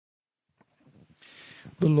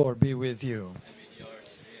The Lord be with you.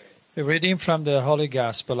 A reading from the Holy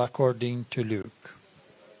Gospel according to Luke.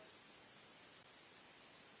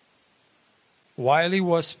 While he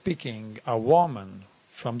was speaking, a woman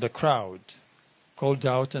from the crowd called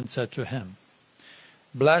out and said to him,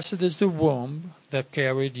 "Blessed is the womb that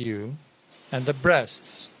carried you, and the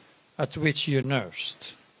breasts at which you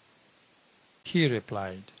nursed." He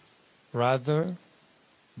replied, "Rather,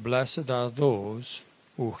 blessed are those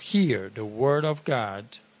who hear the word of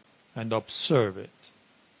God and observe it."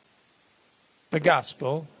 The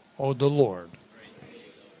Gospel of the Lord.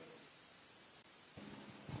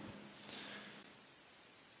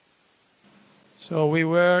 So we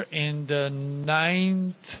were in the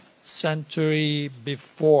 9th century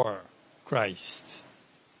before Christ.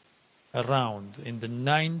 Around in the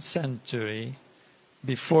 9th century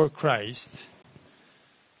before Christ,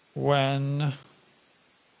 when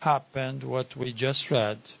happened what we just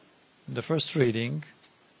read in the first reading,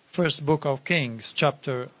 first book of Kings,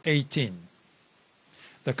 chapter 18.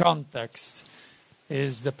 The context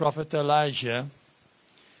is the prophet Elijah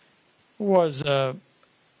who was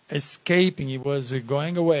escaping. He was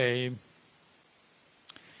going away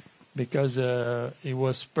because he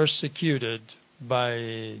was persecuted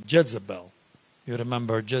by Jezebel. You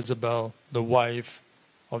remember Jezebel, the wife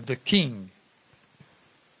of the king.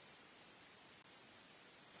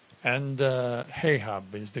 And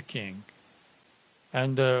Ahab is the king.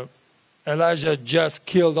 And Elijah just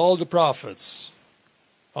killed all the prophets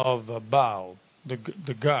of Baal, the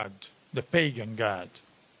god, the pagan god.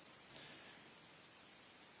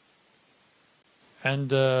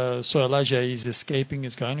 And so Elijah is escaping,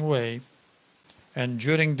 is going away. And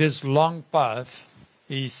during this long path,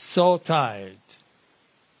 he's so tired.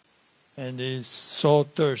 And he's so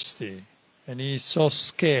thirsty. And he's so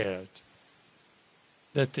scared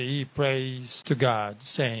that he prays to God,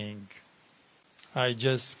 saying, "I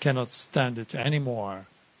just cannot stand it anymore.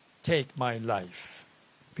 Take my life,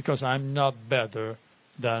 because I'm not better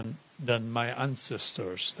than my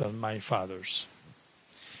ancestors, than my fathers."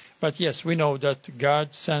 But yes, we know that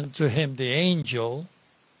God sent to him the angel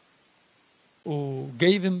who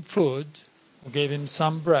gave him food, who gave him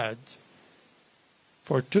some bread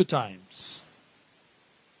for 2 times.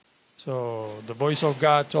 So the voice of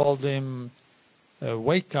God told him,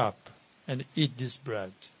 "Wake up and eat this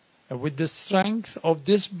bread. And with the strength of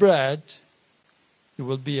this bread, you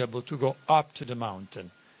will be able to go up to the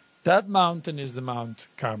mountain." That mountain is the Mount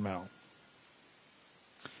Carmel.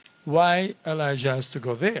 Why Elijah has to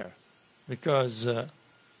go there? Because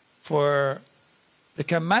for the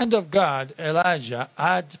command of God, Elijah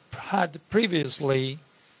had previously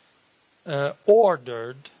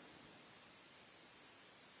ordered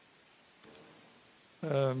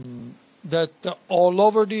that all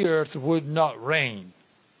over the earth would not rain.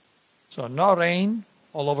 So no rain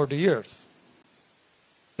all over the earth.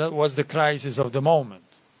 That was the crisis of the moment.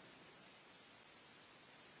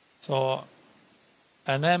 So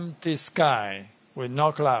an empty sky with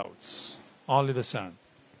no clouds, only the sun.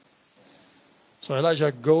 So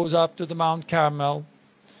Elijah goes up to the Mount Carmel.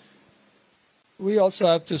 We also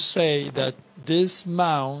have to say that this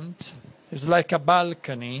mount is like a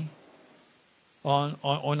balcony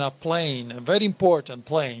on a plain, a very important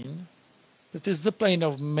plain, that is the plain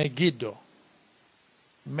of Megiddo.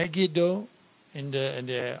 Megiddo in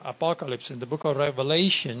the Apocalypse, in the book of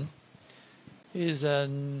Revelation, is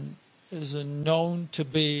known to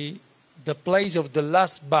be the place of the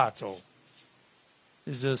last battle.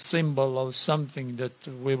 Is a symbol of something that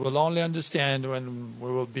we will only understand when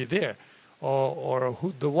we will be there, or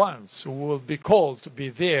who the ones who will be called to be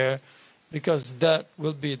there, because that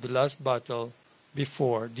will be the last battle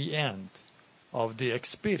before the end of the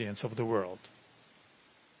experience of the world.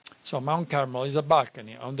 So Mount Carmel is a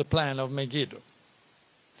balcony on the plain of Megiddo.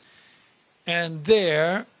 And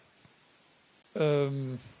there,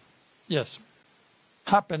 yes,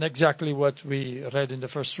 happened exactly what we read in the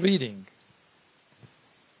first reading.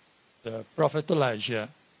 The prophet Elijah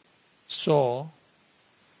saw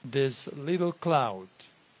this little cloud.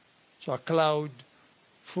 So a cloud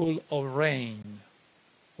full of rain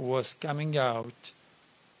was coming out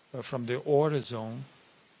from the horizon,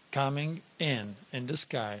 coming in the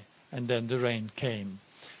sky, and then the rain came.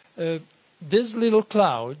 This little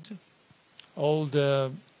cloud, all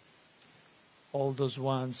those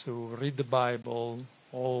ones who read the Bible,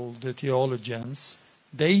 all the theologians,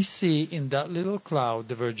 they see in that little cloud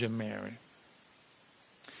the Virgin Mary.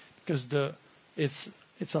 Because it's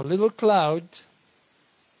a little cloud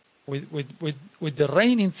with the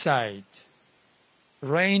rain inside.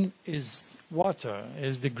 Rain is water,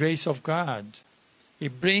 is the grace of God.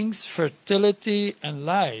 It brings fertility and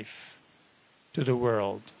life to the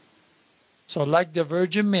world. So like the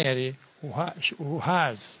Virgin Mary, who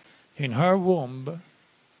has in her womb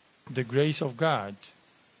the grace of God,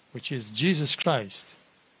 which is Jesus Christ,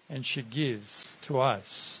 and she gives to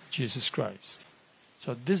us Jesus Christ.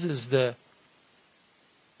 So this is the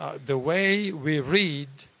way we read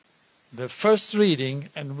the first reading,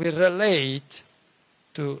 and we relate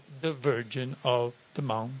to the Virgin of the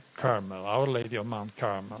Mount Carmel, Our Lady of Mount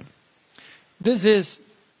Carmel. This is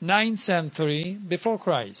 9th century before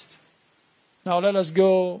Christ. Now let us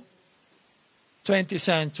go 20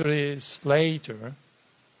 centuries later.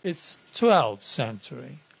 It's 12th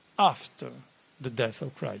century after the death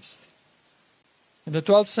of Christ. In the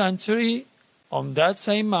 12th century, on that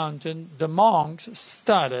same mountain, the monks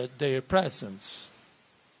started their presence.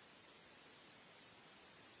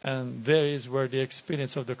 And there is where the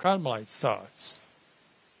experience of the Carmelites starts.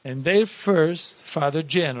 And their first Father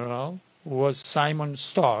General was Simon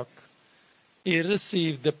Stock. He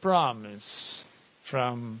received the promise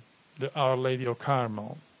from Our Lady of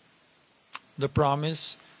Carmel. The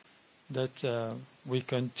promise that we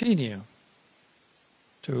continue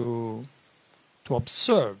to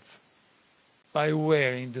observe by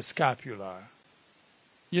wearing the scapular.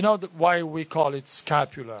 You know why we call it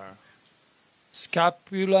scapular?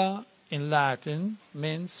 Scapula in Latin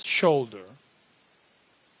means shoulder.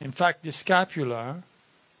 In fact, the scapular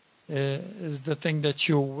is the thing that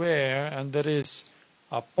you wear, and there is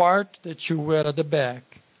a part that you wear at the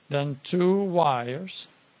back, then 2 wires,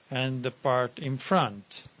 and the part in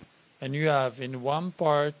front. And you have in one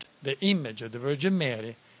part the image of the Virgin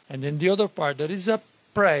Mary, and in the other part there is a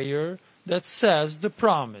prayer that says the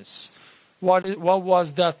promise. What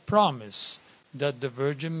was that promise that the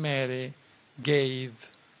Virgin Mary gave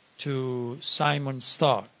to Simon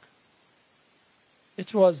Stock?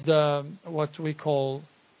 It was what we call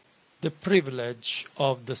the privilege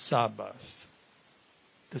of the Sabbath.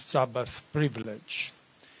 The Sabbath privilege.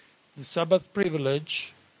 The Sabbath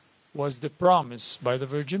privilege was the promise by the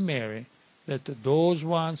Virgin Mary that those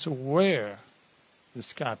ones who wear the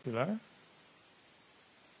scapular,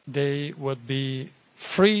 they would be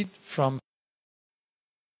freed from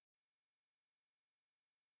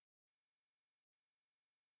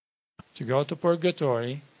to go to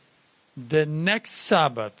purgatory. The next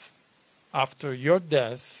Sabbath after your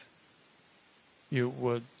death, you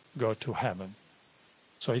would go to heaven.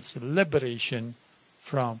 So it's liberation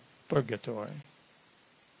from purgatory.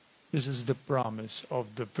 This is the promise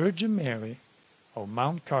of the Virgin Mary of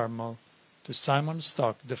Mount Carmel to Simon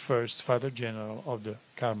Stock, the first Father General of the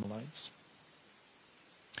Carmelites.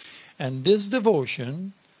 And this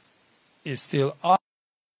devotion is still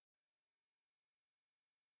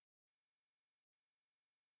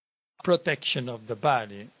protection of the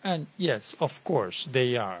body. And yes, of course,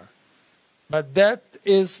 they are. But that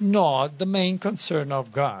is not the main concern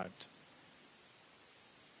of God.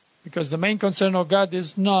 Because the main concern of God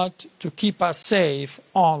is not to keep us safe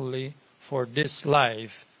only for this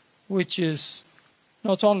life, which is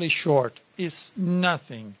not only short, is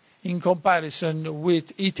nothing in comparison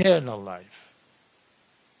with eternal life.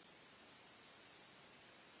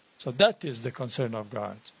 So that is the concern of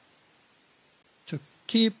God, to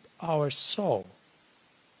keep our soul.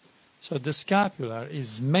 So the scapular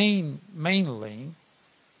is mainly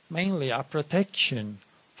a protection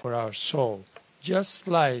for our soul. Just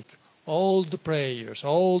like all the prayers,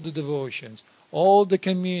 all the devotions, all the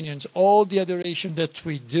communions, all the adoration that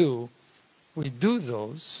we do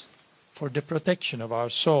those for the protection of our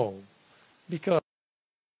soul. Because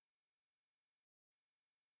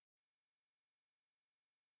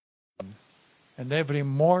and every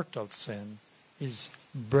mortal sin is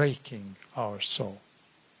breaking our soul.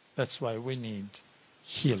 That's why we need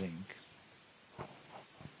healing.